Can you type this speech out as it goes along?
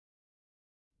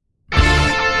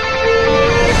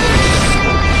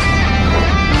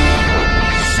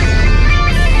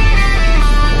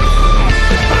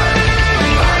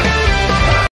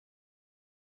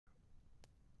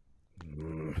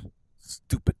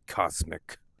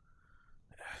Cosmic.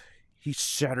 He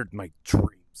shattered my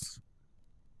dreams.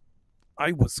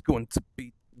 I was going to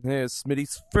be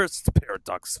Smitty's first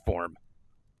paradox form.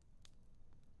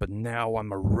 But now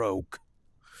I'm a rogue.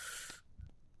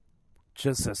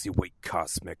 Just as you wait,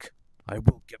 Cosmic, I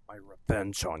will get my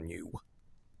revenge on you.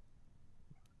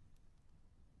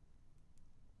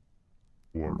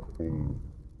 Blackhole.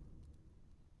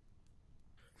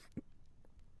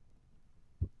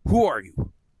 Who are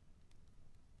you?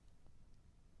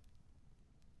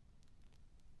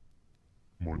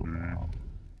 My name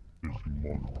is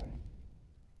Monoroth,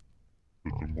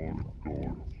 the demonic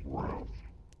god of wrath.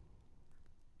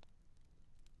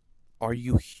 Are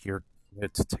you here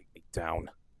to take me down?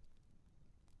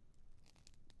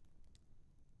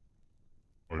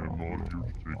 I am not here to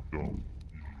take down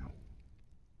you,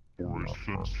 for I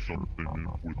sense something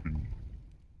within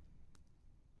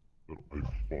you that I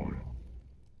find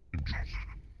interesting.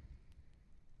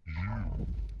 You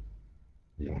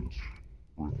want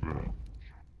revenge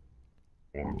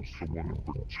on someone in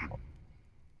particular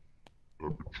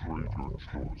that betrayed your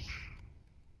trust.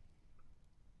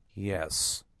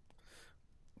 Yes.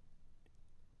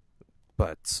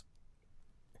 But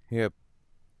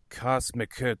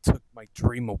Cosmic took my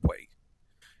dream away.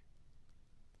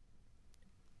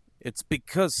 It's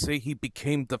because he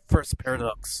became the first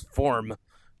paradox form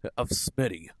of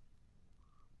Smitty.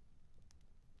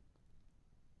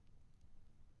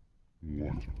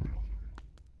 What?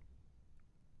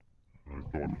 I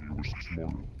thought he was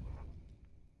smart.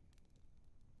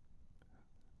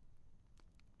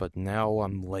 But now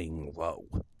I'm laying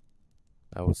low.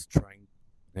 I was trying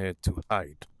to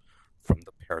hide from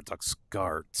the paradox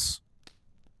guards.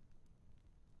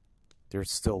 They're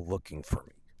still looking for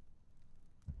me.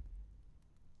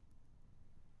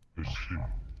 I see.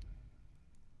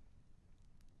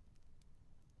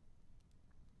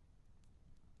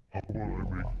 How about I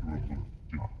make you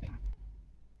a little deal?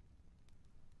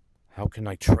 How can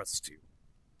I trust you?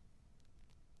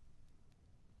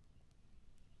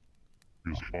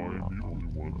 Because I am the only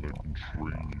one that can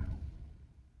train you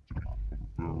to become a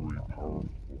very powerful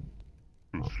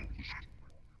Abyssal destroyer.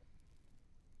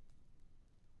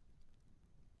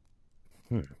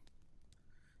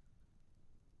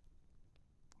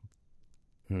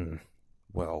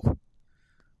 Well,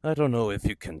 I don't know if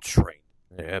you can train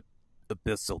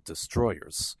Abyssal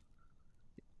destroyers.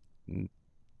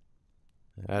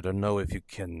 I don't know if you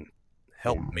can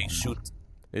help me shoot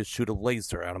a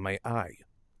laser out of my eye.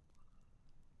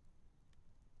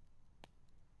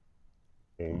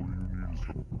 All you need is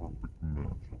a perfect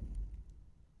mentor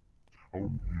to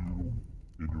help you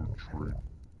in your training,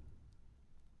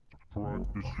 to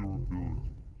practice your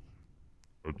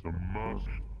abilities, and to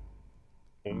master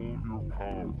all your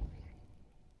powers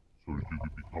so you can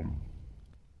become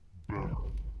better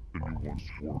than you once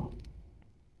were.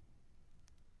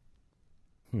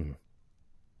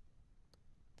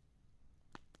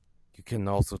 You can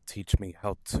also teach me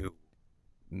how to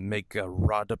make a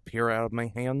rod appear out of my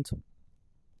hand?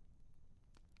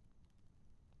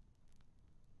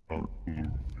 Absolutely.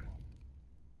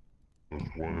 That's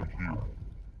why I'm here,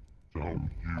 to help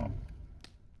you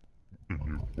in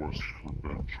your quest for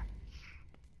vengeance.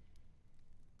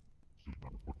 Isn't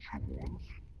that what you want?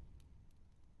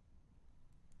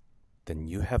 Then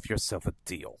you have yourself a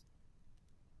deal.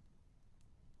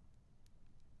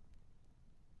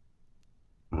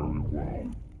 Very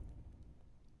well.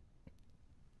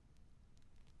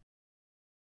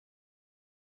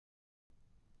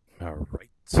 All right.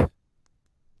 So,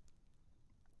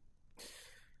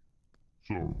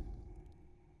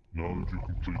 now that you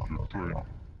complete your training,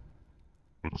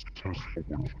 let's test for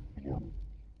what you've learned.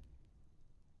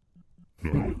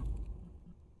 Now,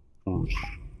 first,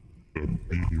 that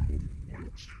beam of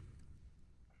light.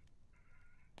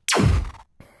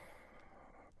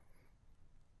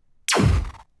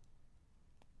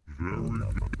 Very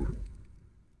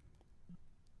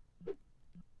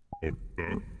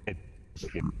good.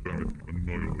 Just like that,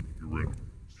 annihilate your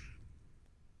enemies.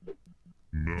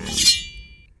 Now,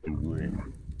 the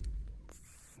rod.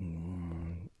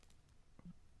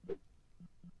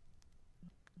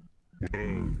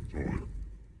 Well done.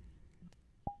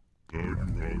 Now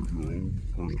you have your own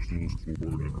personal sword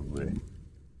and rod.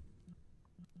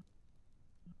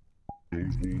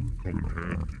 Those will come in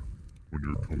handy when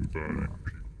you're combating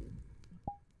people.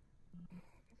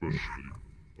 Especially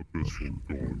Abyssal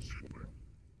gods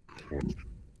like Cosmic.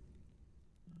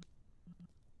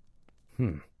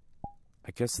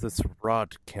 I guess this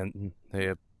rod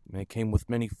it came with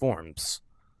many forms.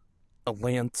 A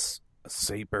lance, a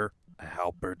saber, a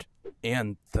halberd,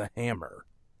 and the hammer.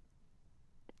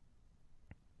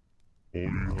 All you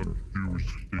have to do is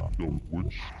think of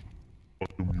which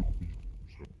item you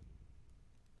use,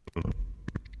 and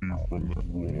you from that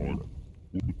rod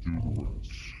will do the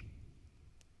rest.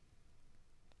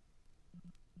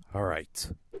 All right.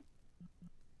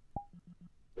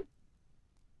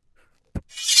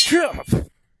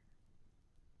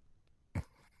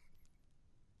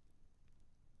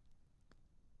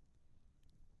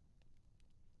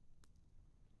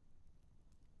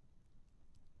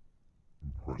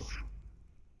 Impressive.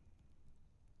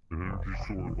 An energy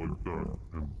sword like that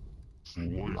can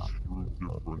slice through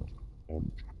different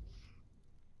objects.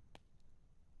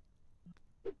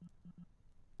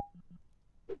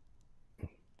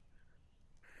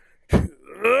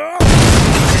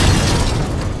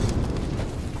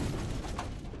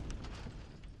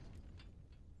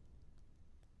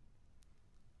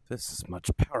 This is much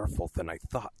powerful than I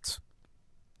thought.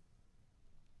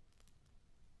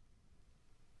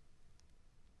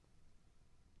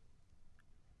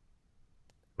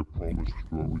 I promised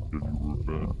you I would give you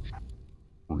revenge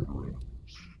for your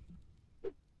enemies.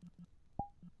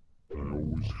 I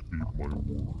always keep my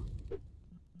word.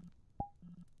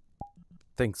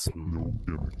 Thanks, No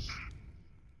gimmicks.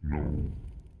 No.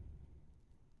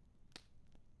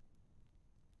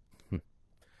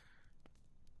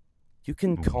 You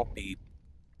can call me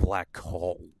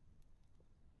Blackhole.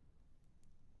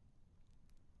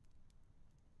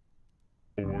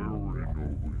 Oh, I already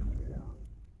know who you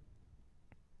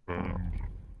are. And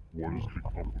what is the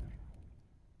company?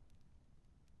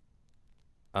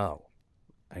 Oh,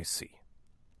 I see.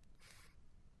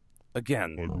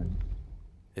 Again,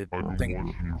 I've been watching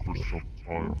you for some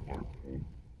time, Blackhole.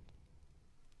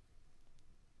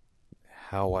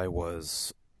 how I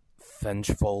was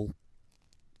vengeful,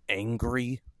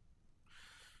 angry.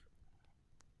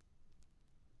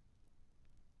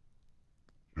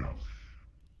 Yes.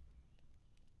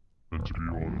 And to be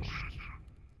honest,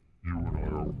 you and I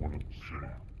are one and the same.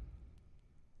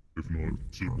 If not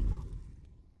similar.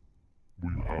 We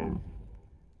have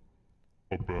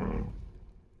a bad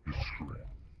history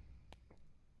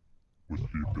with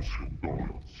the Abyssal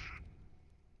gods.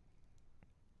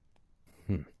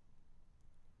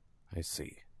 I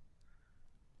see.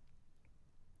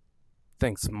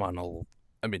 Thanks, Moner.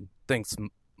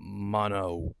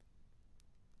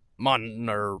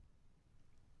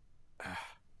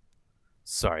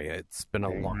 Sorry, it's been a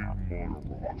long.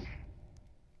 Monoroth.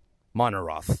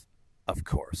 Monoroth, of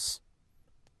course.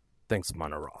 Thanks,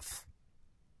 Monoroth.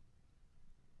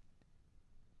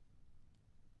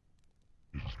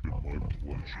 It's been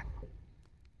my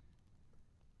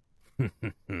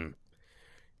pleasure.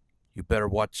 You better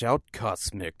watch out,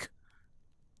 Cosmic.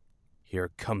 Here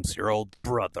comes your old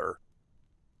brother.